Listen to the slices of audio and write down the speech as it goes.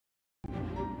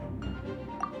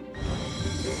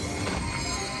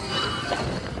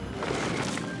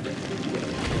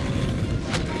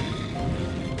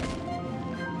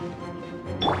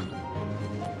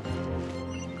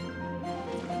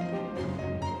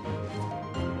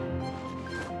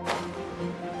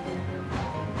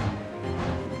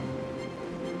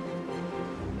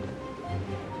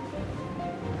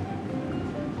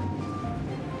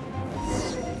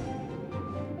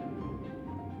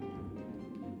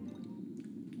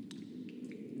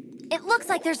It looks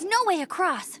like there's no way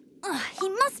across. Ugh, he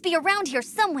must be around here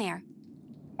somewhere.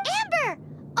 Amber!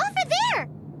 Over there!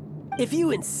 If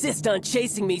you insist on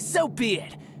chasing me, so be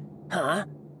it. Huh?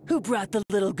 Who brought the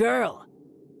little girl?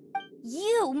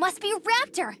 You must be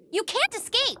Raptor! You can't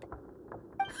escape!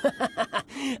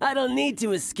 I don't need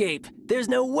to escape. There's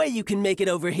no way you can make it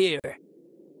over here.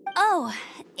 Oh,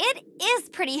 it is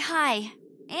pretty high.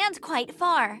 And quite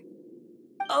far.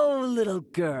 Oh, little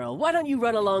girl, why don't you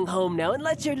run along home now and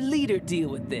let your leader deal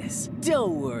with this?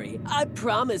 Don't worry, I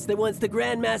promise that once the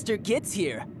Grandmaster gets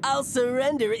here, I'll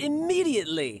surrender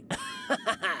immediately.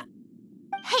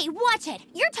 Hey, watch it!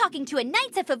 You're talking to a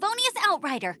Knights of Favonius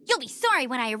outrider. You'll be sorry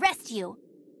when I arrest you.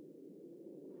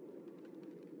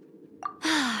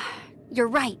 You're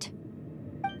right.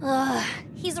 Ugh,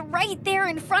 he's right there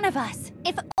in front of us.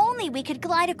 If only we could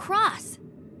glide across.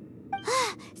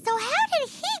 So how did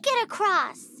he get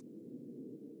across?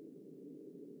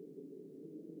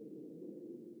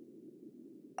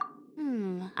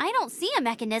 I don't see a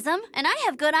mechanism, and I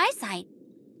have good eyesight.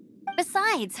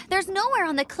 Besides, there's nowhere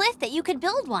on the cliff that you could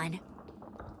build one.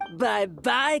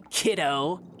 Bye-bye,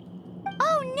 kiddo.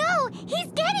 Oh no,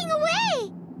 he's getting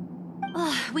away!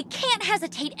 Ugh, we can't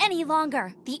hesitate any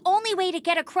longer. The only way to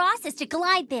get across is to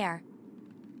glide there.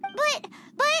 But...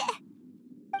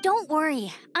 Don't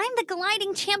worry, I'm the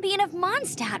gliding champion of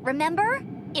Mondstadt, remember?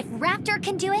 If Raptor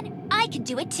can do it, I can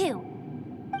do it too.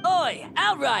 Oi,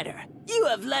 Outrider! You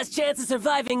have less chance of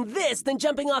surviving this than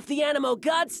jumping off the Animo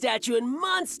God statue in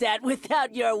Mondstadt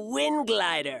without your wind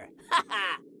glider.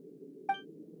 Haha!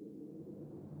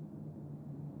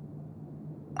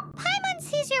 Paimon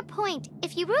sees your point.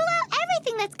 If you rule out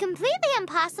everything that's completely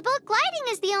impossible, gliding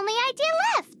is the only idea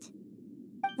left.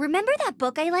 Remember that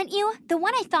book I lent you? The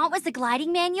one I thought was the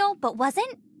gliding manual, but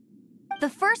wasn't? The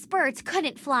first birds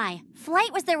couldn't fly.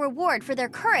 Flight was their reward for their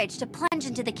courage to plunge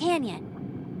into the canyon.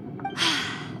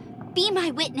 Be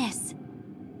my witness.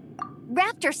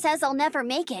 Raptor says I'll never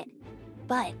make it.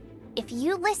 But if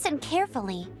you listen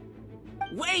carefully...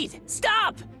 Wait!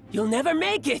 Stop! You'll never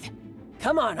make it!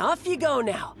 Come on, off you go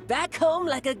now. Back home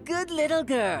like a good little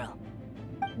girl.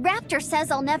 Raptor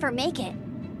says I'll never make it.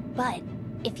 But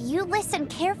if you listen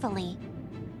carefully...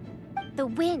 The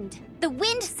wind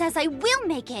says I will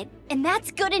make it, and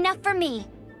that's good enough for me.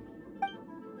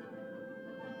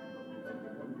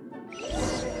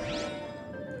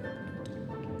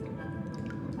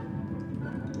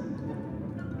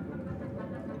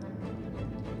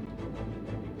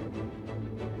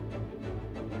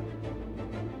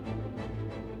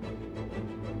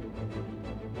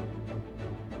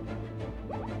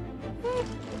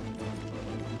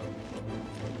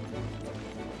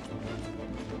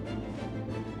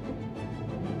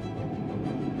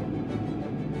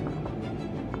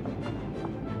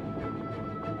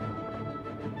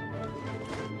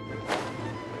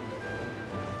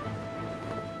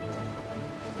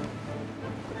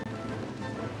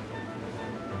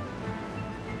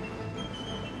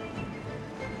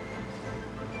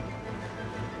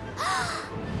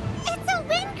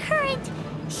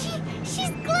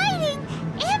 She's gliding!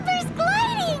 Amber's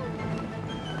gliding!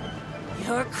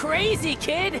 You're crazy,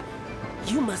 kid!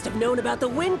 You must have known about the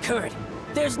wind current.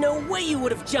 There's no way you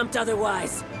would have jumped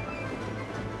otherwise.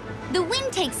 The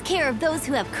wind takes care of those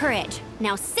who have courage.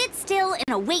 Now sit still and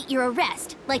await your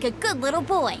arrest, like a good little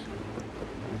boy.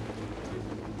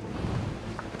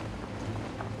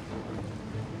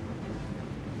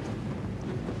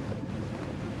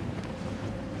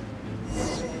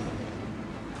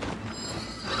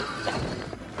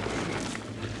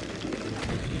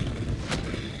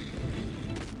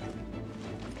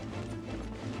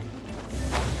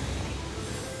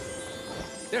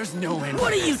 There's no end.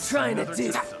 What are you trying to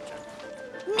do?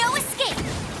 No escape!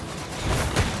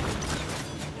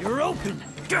 You're open!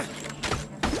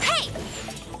 Hey!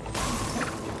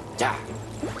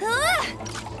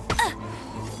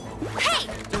 Hey!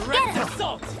 Direct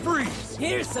assault! Freeze!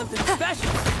 Here's something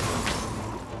special.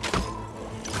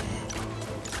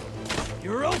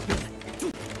 You're open!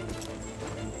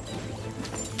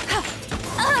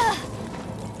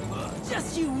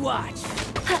 Just you watch.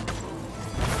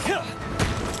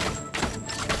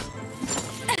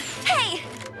 Hey!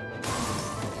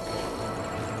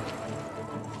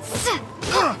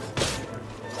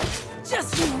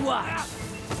 Just you watch.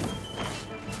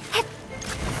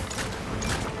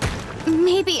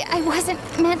 Maybe I wasn't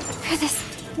meant for this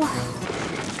world.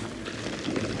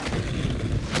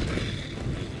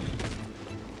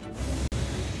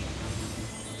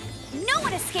 No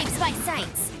one escapes my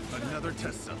sights. Another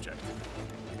test subject.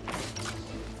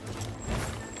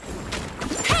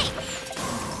 Hey!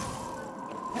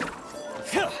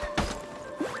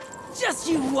 Just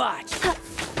you watch!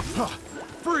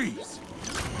 Freeze!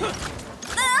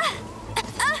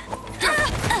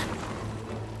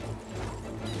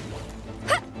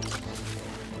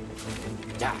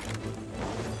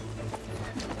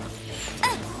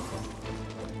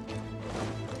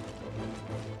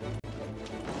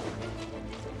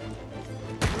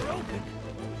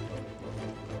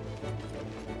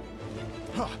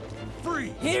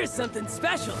 Free! Here's something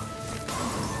special!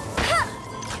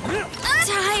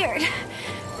 Tired.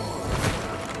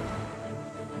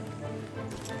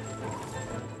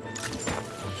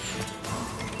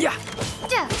 Yeah!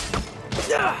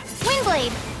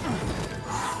 Windblade.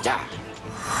 Yeah!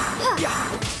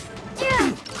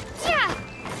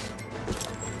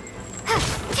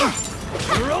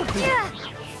 You're open!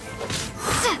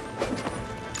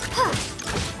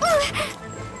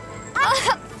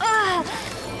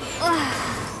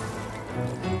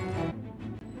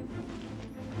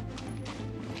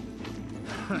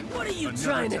 What are you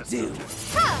trying to do?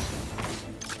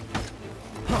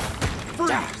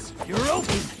 Freeze! You're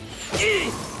open!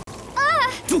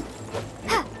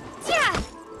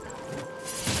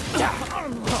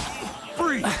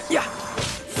 Freeze! Yeah!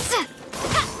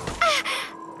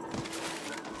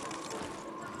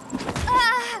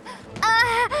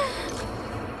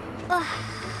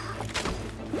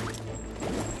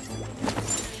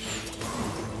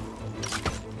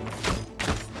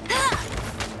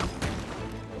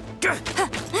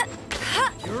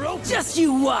 You're open! Just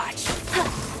you watch!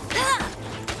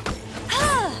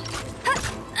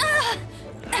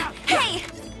 Hey!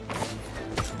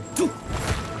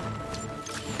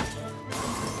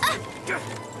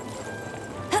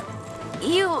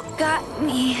 You got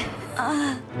me.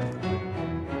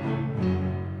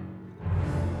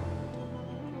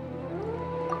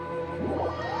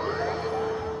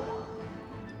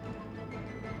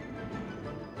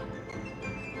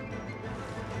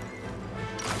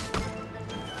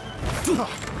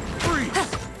 Freeze!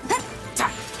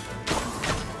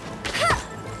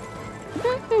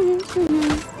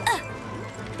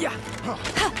 Yeah!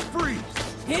 Freeze!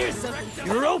 Here's something!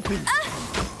 You're open!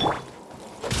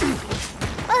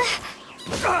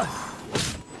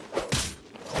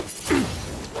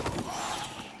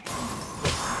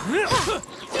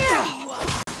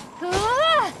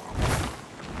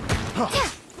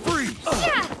 Freeze!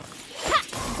 Yeah!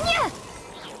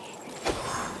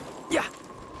 Yeah!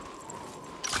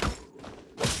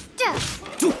 Yeah!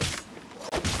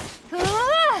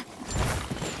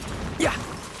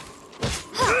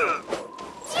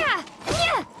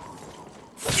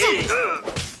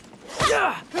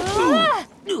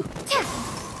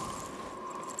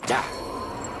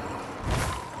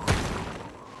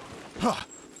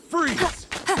 Freeze!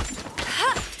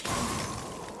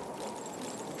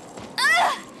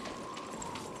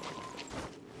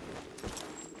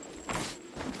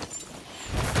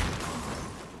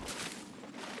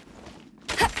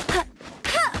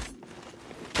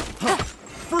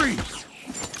 Freeze!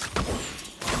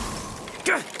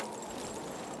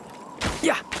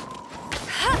 Yeah!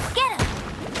 Get him!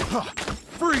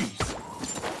 Freeze!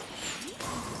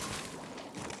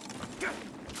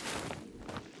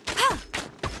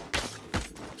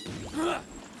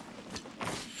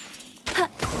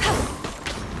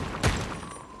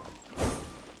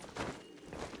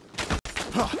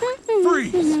 Freeze!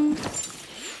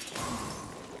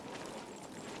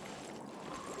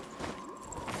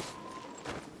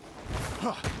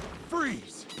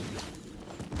 Freeze!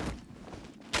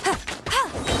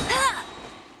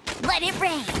 Let it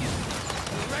rain!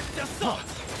 Direct assault!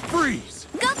 Freeze!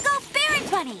 Go, Baron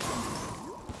Bunny!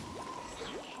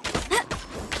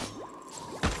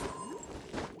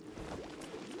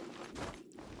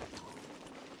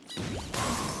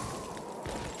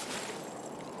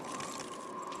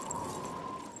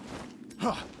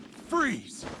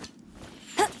 Freeze!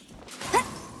 Hey!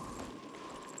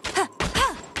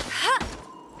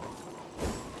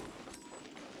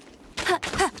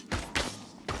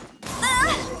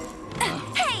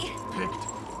 Picked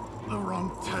the wrong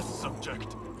test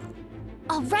subject.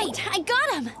 All right, I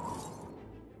got him!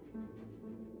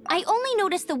 I only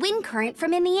noticed the wind current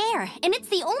from in the air, and it's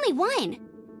the only one.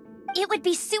 It would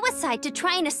be suicide to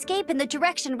try and escape in the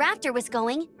direction Raptor was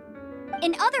going.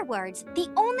 In other words, the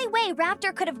only way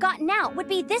Raptor could have gotten out would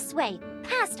be this way,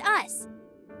 past us.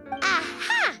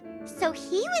 Aha! So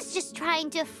he was just trying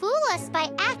to fool us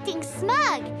by acting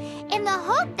smug, in the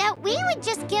hope that we would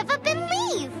just give up and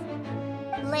leave.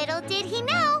 Little did he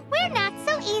know, we're not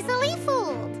so easily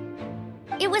fooled.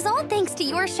 It was all thanks to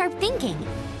your sharp thinking.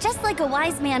 Just like a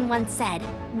wise man once said,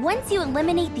 once you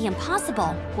eliminate the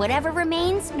impossible, whatever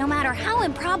remains, no matter how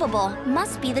improbable,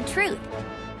 must be the truth.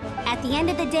 At the end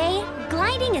of the day,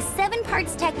 gliding is 7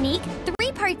 parts technique,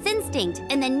 3 parts instinct,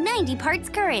 and then 90 parts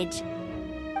courage.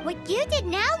 What you did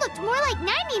now looked more like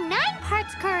 99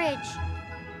 parts courage.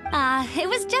 It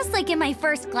was just like in my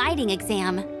first gliding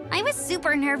exam. I was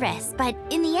super nervous, but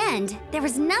in the end, there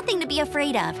was nothing to be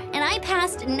afraid of, and I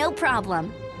passed no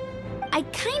problem. I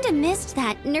kinda missed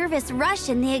that nervous rush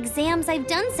in the exams I've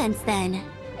done since then.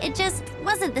 It just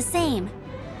wasn't the same.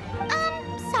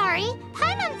 Sorry.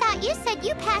 Paimon thought you said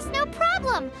you passed no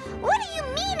problem. What do you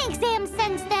mean exams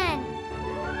since then?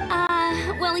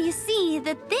 Well, you see,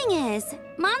 the thing is,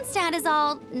 Mondstadt is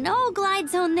all no glide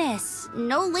zone this,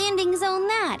 no landing zone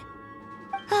that.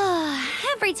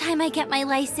 Every time I get my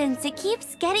license, it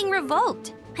keeps getting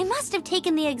revoked. I must have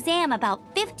taken the exam about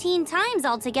 15 times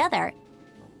altogether.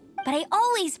 But I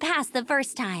always pass the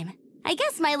first time. I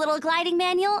guess my little gliding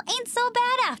manual ain't so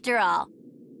bad after all.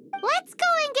 Let's go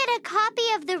and get a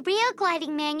copy of the real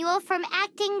gliding manual from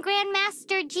Acting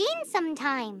Grandmaster Jean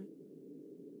sometime.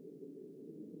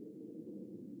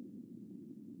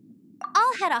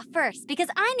 I'll head off first because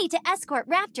I need to escort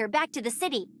Raptor back to the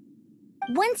city.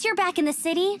 Once you're back in the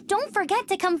city, don't forget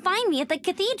to come find me at the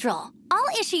cathedral.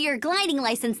 I'll issue your gliding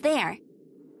license there.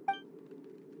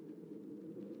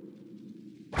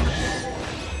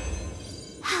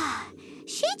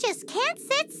 She just can't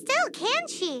sit still, can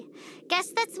she?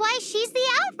 Guess that's why she's the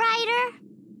outrider.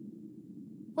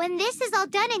 When this is all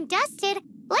done and dusted,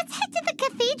 let's head to the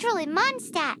cathedral in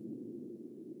Mondstadt.